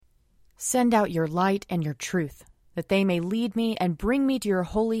Send out your light and your truth, that they may lead me and bring me to your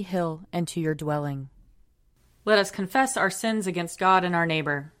holy hill and to your dwelling. Let us confess our sins against God and our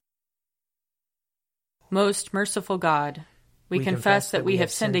neighbor. Most merciful God, we confess that we have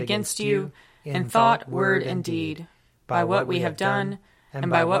sinned against you in thought, word, and deed, by what we have done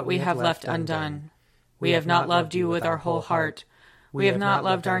and by what we have left undone. We have not loved you with our whole heart. We have not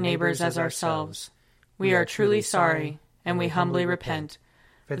loved our neighbors as ourselves. We are truly sorry, and we humbly repent.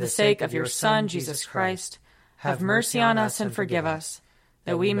 For the sake of your Son, Jesus Christ, have mercy on us and forgive us,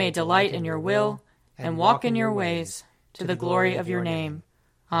 that we may delight in your will and walk in your ways, to the glory of your name.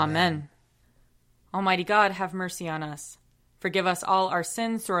 Amen. Almighty God, have mercy on us. Forgive us all our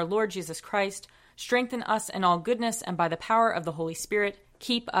sins through our Lord Jesus Christ. Strengthen us in all goodness, and by the power of the Holy Spirit,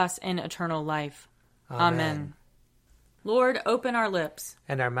 keep us in eternal life. Amen. Lord, open our lips,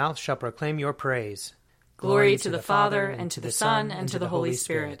 and our mouth shall proclaim your praise. Glory to the Father, and to the Son, and to the Holy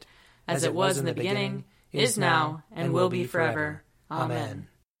Spirit, as it was in the beginning, is now, and will be forever. Amen.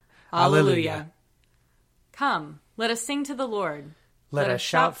 Alleluia. Come, let us sing to the Lord. Let us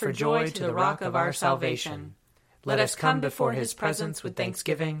shout for joy to the rock of our salvation. Let us come before his presence with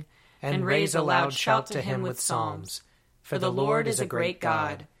thanksgiving, and raise a loud shout to him with psalms. For the Lord is a great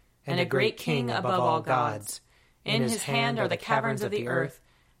God, and a great King above all gods. In his hand are the caverns of the earth,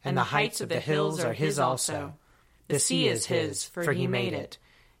 and the heights of the hills are his also. The sea is his, for he made it,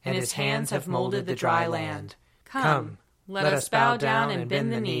 and his hands have molded the dry land. Come, let us bow down and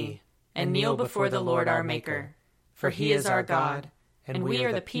bend the knee, and kneel before the Lord our Maker. For he is our God, and we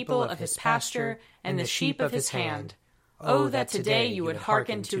are the people of his pasture and the sheep of his hand. Oh, that today you would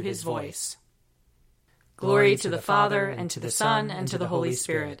hearken to his voice. Glory to the Father, and to the Son, and to the Holy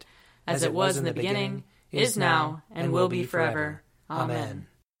Spirit, as it was in the beginning, is now, and will be forever. Amen.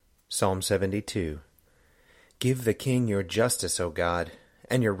 Psalm 72. Give the king your justice, O God,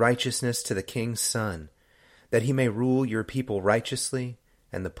 and your righteousness to the king's son, that he may rule your people righteously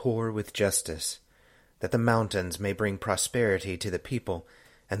and the poor with justice, that the mountains may bring prosperity to the people,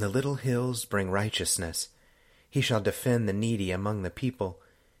 and the little hills bring righteousness. He shall defend the needy among the people.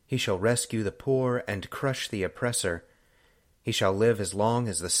 He shall rescue the poor and crush the oppressor. He shall live as long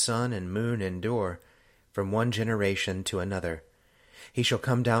as the sun and moon endure, from one generation to another. He shall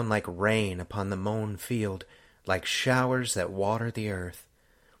come down like rain upon the mown field, like showers that water the earth.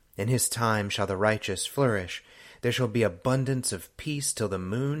 In his time shall the righteous flourish. There shall be abundance of peace till the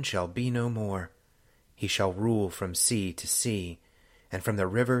moon shall be no more. He shall rule from sea to sea, and from the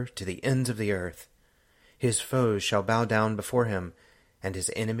river to the ends of the earth. His foes shall bow down before him, and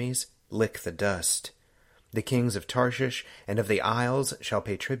his enemies lick the dust. The kings of Tarshish and of the isles shall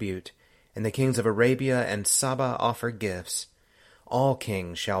pay tribute, and the kings of Arabia and Saba offer gifts. All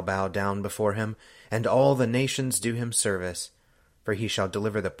kings shall bow down before him, and all the nations do him service. For he shall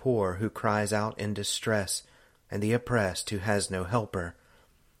deliver the poor who cries out in distress, and the oppressed who has no helper.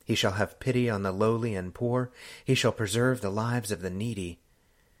 He shall have pity on the lowly and poor. He shall preserve the lives of the needy.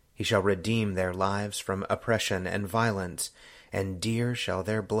 He shall redeem their lives from oppression and violence, and dear shall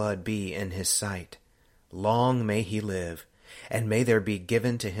their blood be in his sight. Long may he live, and may there be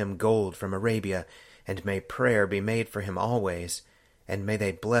given to him gold from Arabia, and may prayer be made for him always, and may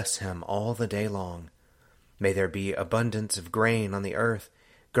they bless him all the day long. May there be abundance of grain on the earth,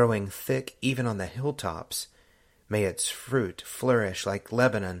 growing thick even on the hilltops. May its fruit flourish like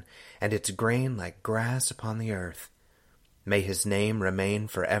Lebanon, and its grain like grass upon the earth. May his name remain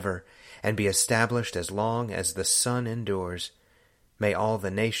forever, and be established as long as the sun endures. May all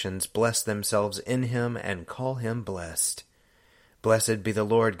the nations bless themselves in him and call him blessed. Blessed be the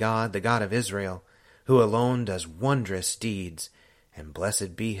Lord God, the God of Israel, who alone does wondrous deeds, and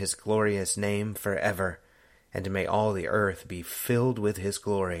blessed be his glorious name forever. And may all the earth be filled with his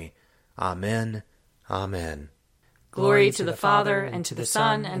glory. Amen. Amen. Glory to the Father, and to the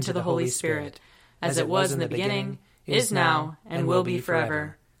Son, and to the Holy Spirit, as it was in the beginning, is now, and will be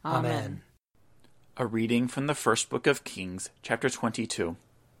forever. Amen. A reading from the first book of Kings, chapter 22.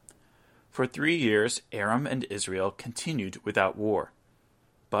 For 3 years Aram and Israel continued without war.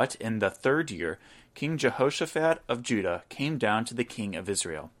 But in the 3rd year, King Jehoshaphat of Judah came down to the king of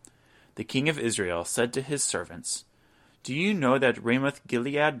Israel. The king of Israel said to his servants, "Do you know that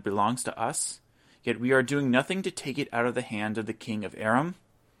Ramoth-Gilead belongs to us? Yet we are doing nothing to take it out of the hand of the king of Aram."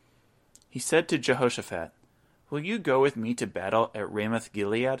 He said to Jehoshaphat, "Will you go with me to battle at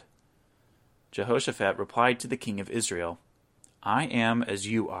Ramoth-Gilead?" Jehoshaphat replied to the king of Israel, "I am as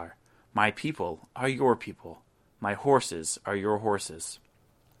you are. My people are your people. My horses are your horses."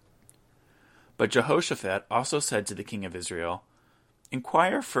 But Jehoshaphat also said to the king of Israel,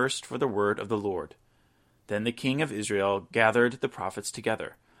 "Inquire first for the word of the Lord." Then the king of Israel gathered the prophets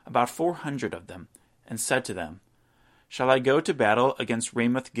together, about 400 of them, and said to them, "Shall I go to battle against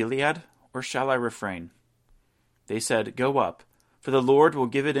Ramoth-Gilead, or shall I refrain?" They said, "Go up, for the Lord will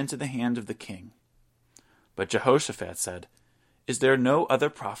give it into the hand of the king." But Jehoshaphat said, "Is there no other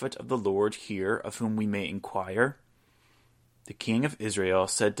prophet of the Lord here of whom we may inquire?" The king of Israel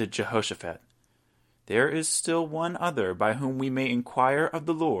said to Jehoshaphat, "There is still one other by whom we may inquire of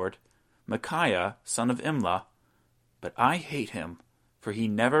the Lord, Micaiah, son of Imlah. But I hate him, for he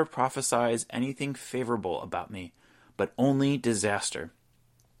never prophesies anything favorable about me, but only disaster."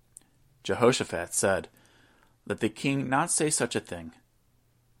 Jehoshaphat said, "Let the king not say such a thing."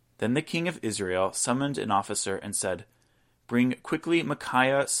 Then the king of Israel summoned an officer and said, "Bring quickly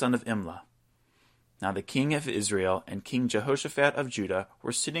Micaiah, son of Imlah." Now the king of Israel and King Jehoshaphat of Judah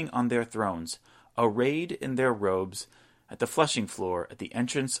were sitting on their thrones, arrayed in their robes, at the threshing floor at the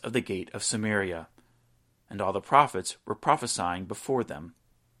entrance of the gate of Samaria, and all the prophets were prophesying before them.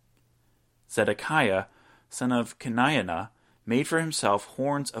 Zedekiah, son of Kenaiah, made for himself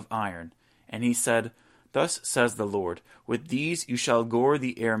horns of iron, and he said, "Thus says the Lord, with these you shall gore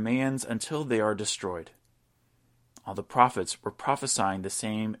the Arameans until they are destroyed." All the prophets were prophesying the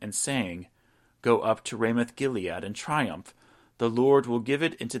same and saying, "Go up to Ramoth-Gilead and triumph. The Lord will give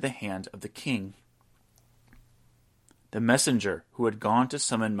it into the hand of the king." The messenger who had gone to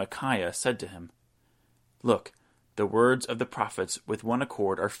summon Micaiah said to him, "Look, the words of the prophets with one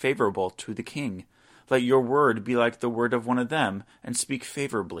accord are favorable to the king. Let your word be like the word of one of them, and speak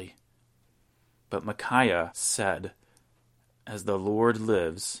favorably." But Micaiah said, "As the Lord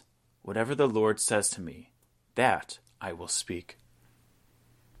lives, whatever the Lord says to me, that I will speak."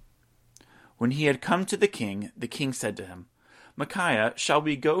 When he had come to the king said to him, "Micaiah, shall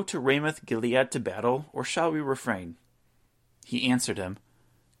we go to Ramoth-Gilead to battle, or shall we refrain?" He answered him,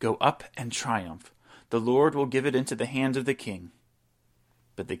 "Go up and triumph. The Lord will give it into the hand of the king."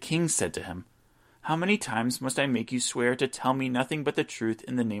 But the king said to him, "How many times must I make you swear to tell me nothing but the truth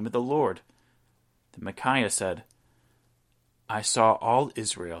in the name of the Lord?" Then Micaiah said, "I saw all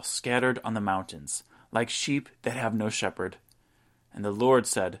Israel scattered on the mountains, like sheep that have no shepherd. And the Lord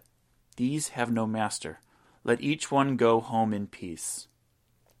said, 'These have no master. Let each one go home in peace.'"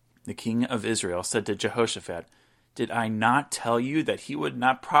 The king of Israel said to Jehoshaphat, "Did I not tell you that he would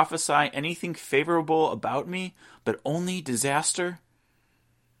not prophesy anything favorable about me, but only disaster?"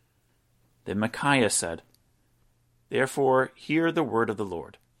 Then Micaiah said, "Therefore hear the word of the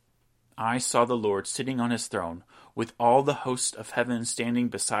Lord. I saw the Lord sitting on his throne, with all the host of heaven standing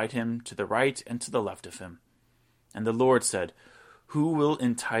beside him to the right and to the left of him. And the Lord said, 'Who will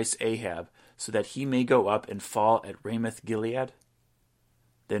entice Ahab, so that he may go up and fall at Ramoth-Gilead?'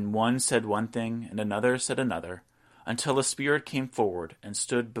 Then one said one thing, and another said another, until a spirit came forward and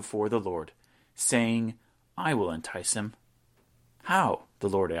stood before the Lord, saying, 'I will entice him.' 'How?' the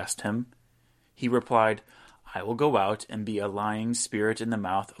Lord asked him. He replied, 'I will go out and be a lying spirit in the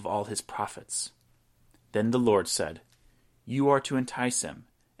mouth of all his prophets.' Then the Lord said, 'You are to entice him,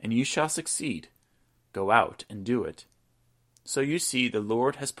 and you shall succeed. Go out and do it.' So you see, the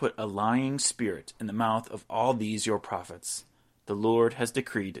Lord has put a lying spirit in the mouth of all these your prophets. The Lord has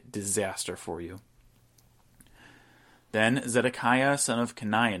decreed disaster for you." Then Zedekiah son of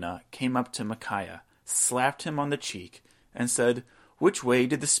Kenaiah came up to Micaiah, slapped him on the cheek, and said, "Which way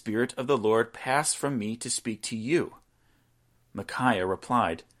did the Spirit of the Lord pass from me to speak to you?" Micaiah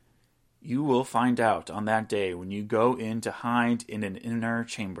replied, "You will find out on that day when you go in to hide in an inner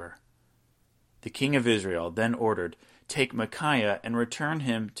chamber." The king of Israel then ordered, "Take Micaiah and return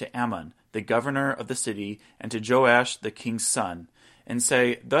him to Ammon, the governor of the city, and to Joash the king's son, and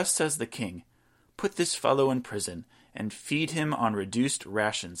say, 'Thus says the king, put this fellow in prison, and feed him on reduced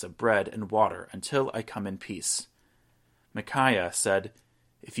rations of bread and water until I come in peace.'" Micaiah said,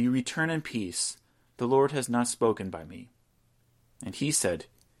 "If you return in peace, the Lord has not spoken by me." And he said,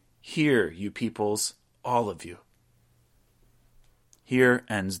 "Hear, you peoples, all of you." Here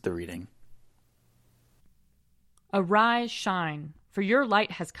ends the reading. Arise, shine, for your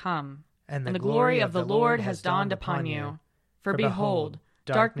light has come, and the glory of the Lord has dawned upon you. For behold,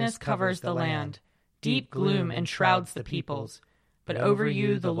 darkness covers the land, deep gloom enshrouds the peoples. But over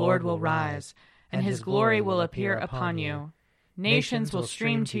you the Lord will rise, and his glory will appear upon you. Nations will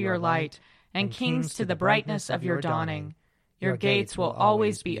stream to your light, and kings to the brightness of your dawning. Your gates will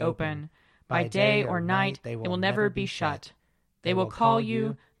always be open. By day or night they will never be shut. They will call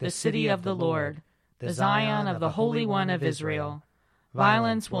you the city of the Lord, the Zion of the Holy One of Israel.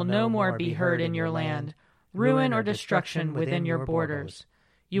 Violence will no more be heard in your land, ruin or destruction within your borders.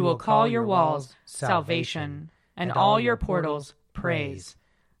 You will call your walls salvation, and all your portals praise.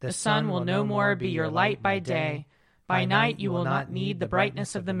 The sun will no more be your light by day. By night you will not need the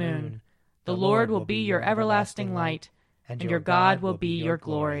brightness of the moon. The Lord will be your everlasting light, and your God will be your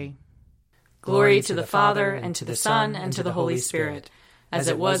glory. Glory to the Father, and to the Son, and to the Holy Spirit, as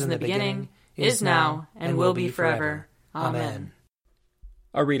it was in the beginning, is now, and will be forever. Amen.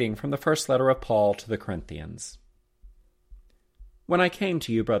 A reading from the first letter of Paul to the Corinthians. When I came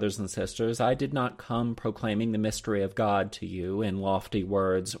to you, brothers and sisters, I did not come proclaiming the mystery of God to you in lofty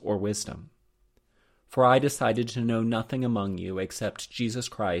words or wisdom. For I decided to know nothing among you except Jesus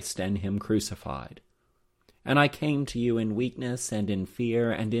Christ and him crucified. And I came to you in weakness and in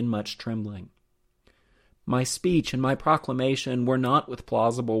fear and in much trembling. My speech and my proclamation were not with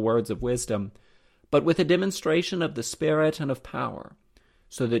plausible words of wisdom, but with a demonstration of the Spirit and of power,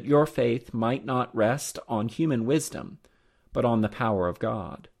 so that your faith might not rest on human wisdom, but on the power of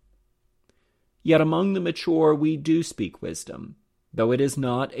God. Yet among the mature we do speak wisdom, though it is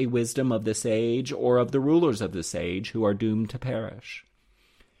not a wisdom of this age or of the rulers of this age who are doomed to perish.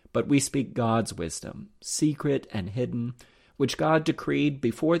 But we speak God's wisdom, secret and hidden, which God decreed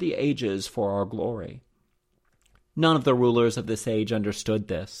before the ages for our glory. None of the rulers of this age understood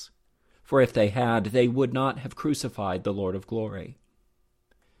this, for if they had, they would not have crucified the Lord of glory.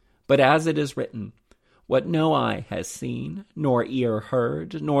 But as it is written, what no eye has seen, nor ear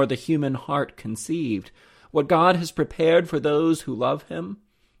heard, nor the human heart conceived, what God has prepared for those who love him,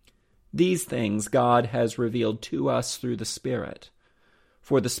 these things God has revealed to us through the Spirit.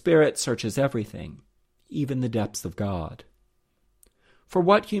 For the Spirit searches everything, even the depths of God. For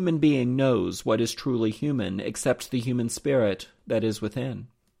what human being knows what is truly human except the human spirit that is within?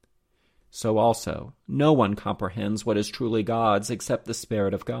 So also, no one comprehends what is truly God's except the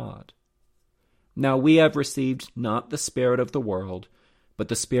Spirit of God. Now we have received not the spirit of the world, but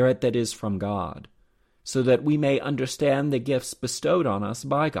the Spirit that is from God, so that we may understand the gifts bestowed on us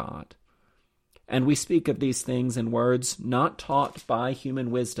by God. And we speak of these things in words not taught by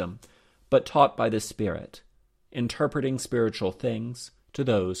human wisdom, but taught by the Spirit, interpreting spiritual things to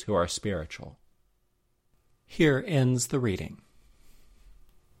those who are spiritual. Here ends the reading.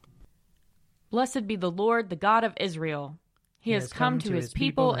 Blessed be the Lord, the God of Israel. He has come to his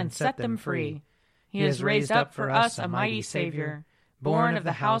people and set them free. He has raised up for us a mighty Savior, born of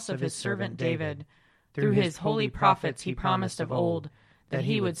the house of his servant David. Through his holy prophets he promised of old that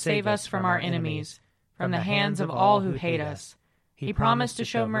he would save us from our enemies, from the hands of all who hate us. He promised to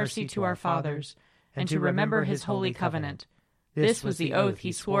show mercy to our fathers, and to remember his holy covenant. This was the oath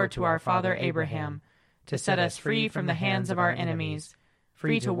he swore to our father Abraham, to set us free from the hands of our enemies,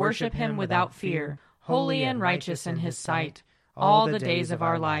 free to worship him without fear, holy and righteous in his sight, all the days of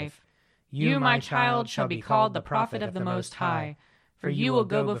our life. You, my child, shall be called the prophet of the Most High, for you will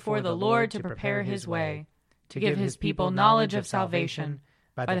go before the Lord to prepare his way, to give his people knowledge of salvation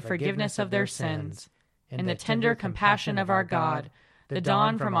by the forgiveness of their sins. In the tender compassion of our God, the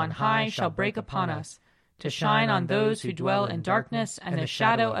dawn from on high shall break upon us, to shine on those who dwell in darkness and the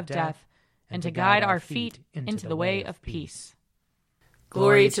shadow of death, and to guide our feet into the way of peace.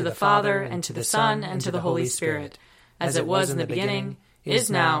 Glory to the Father, and to the Son, and to the Holy Spirit, as it was in the beginning,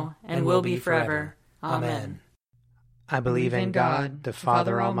 is now, and will be forever. Amen. I believe in God, the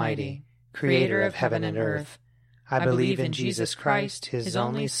Father Almighty, creator of heaven and earth. I believe in Jesus Christ, his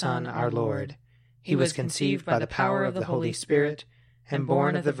only Son, our Lord. He was conceived by the power of the Holy Spirit, and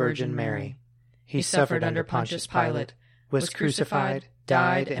born of the Virgin Mary. He suffered under Pontius Pilate, was crucified,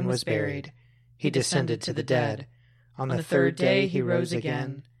 died, and was buried. He descended to the dead. On the third day he rose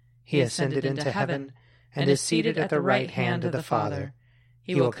again. He ascended into heaven, and is seated at the right hand of the Father.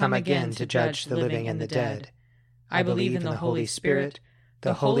 He will come again to judge the living and the dead. I believe in the Holy Spirit,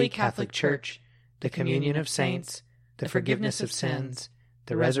 the Holy Catholic Church, the communion of saints, the forgiveness of sins,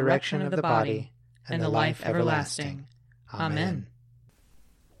 the resurrection of the body, and the life everlasting. Amen.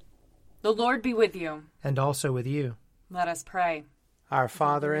 The Lord be with you. And also with you. Let us pray. Our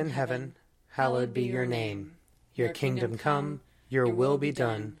Father in heaven, hallowed be your name. Your kingdom come, your will be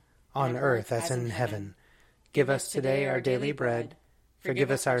done, on earth as in heaven. Give us today our daily bread.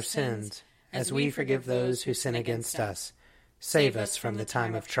 Forgive us our sins, as we forgive those who sin against us. Save us from the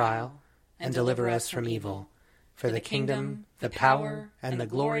time of trial, and deliver us from evil. For the kingdom, the power, and the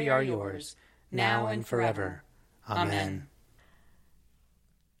glory are yours, now and forever. Amen.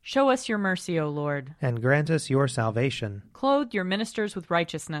 Show us your mercy, O Lord. And grant us your salvation. Clothe your ministers with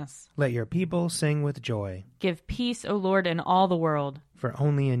righteousness. Let your people sing with joy. Give peace, O Lord, in all the world. For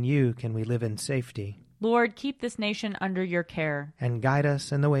only in you can we live in safety. Lord, keep this nation under your care. And guide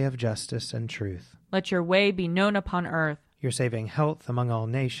us in the way of justice and truth. Let your way be known upon earth. Your saving health among all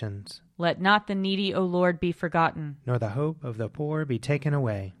nations. Let not the needy, O Lord, be forgotten. Nor the hope of the poor be taken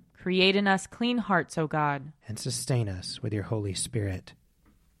away. Create in us clean hearts, O God, and sustain us with your Holy Spirit.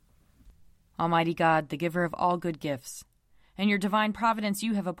 Almighty God, the giver of all good gifts, in your divine providence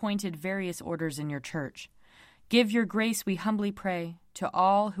you have appointed various orders in your church. Give your grace, we humbly pray, to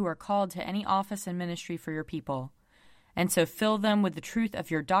all who are called to any office and ministry for your people, and so fill them with the truth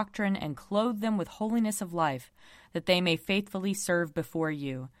of your doctrine and clothe them with holiness of life, that they may faithfully serve before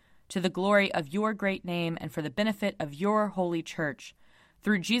you, to the glory of your great name and for the benefit of your holy church.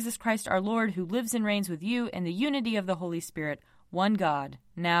 Through Jesus Christ our Lord, who lives and reigns with you in the unity of the Holy Spirit, one God,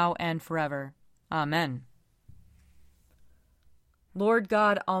 now and forever. Amen. Lord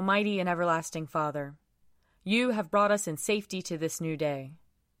God, almighty and everlasting Father, you have brought us in safety to this new day.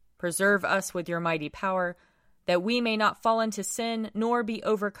 Preserve us with your mighty power, that we may not fall into sin nor be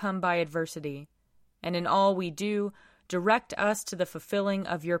overcome by adversity, and in all we do, direct us to the fulfilling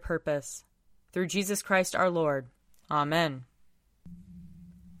of your purpose. Through Jesus Christ our Lord. Amen.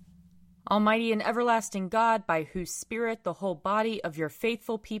 Almighty and everlasting God, by whose Spirit the whole body of your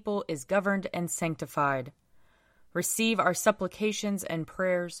faithful people is governed and sanctified, receive our supplications and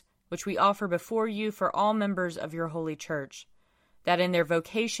prayers, which we offer before you for all members of your holy church, that in their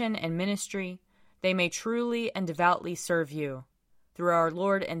vocation and ministry they may truly and devoutly serve you. Through our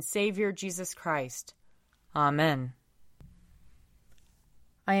Lord and Savior Jesus Christ. Amen.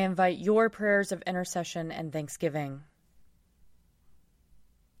 I invite your prayers of intercession and thanksgiving.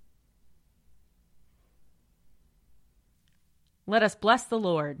 Let us bless the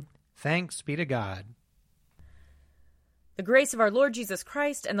Lord. Thanks be to God. The grace of our Lord Jesus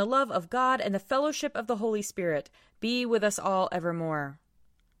Christ and the love of God and the fellowship of the Holy Spirit be with us all evermore.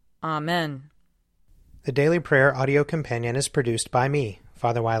 Amen. The Daily Prayer audio companion is produced by me,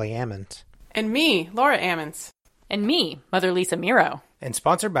 Father Wiley Ammons. And me, Laura Ammons. And me, Mother Lisa Meirow. And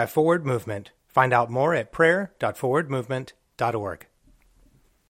sponsored by Forward Movement. Find out more at prayer.forwardmovement.org.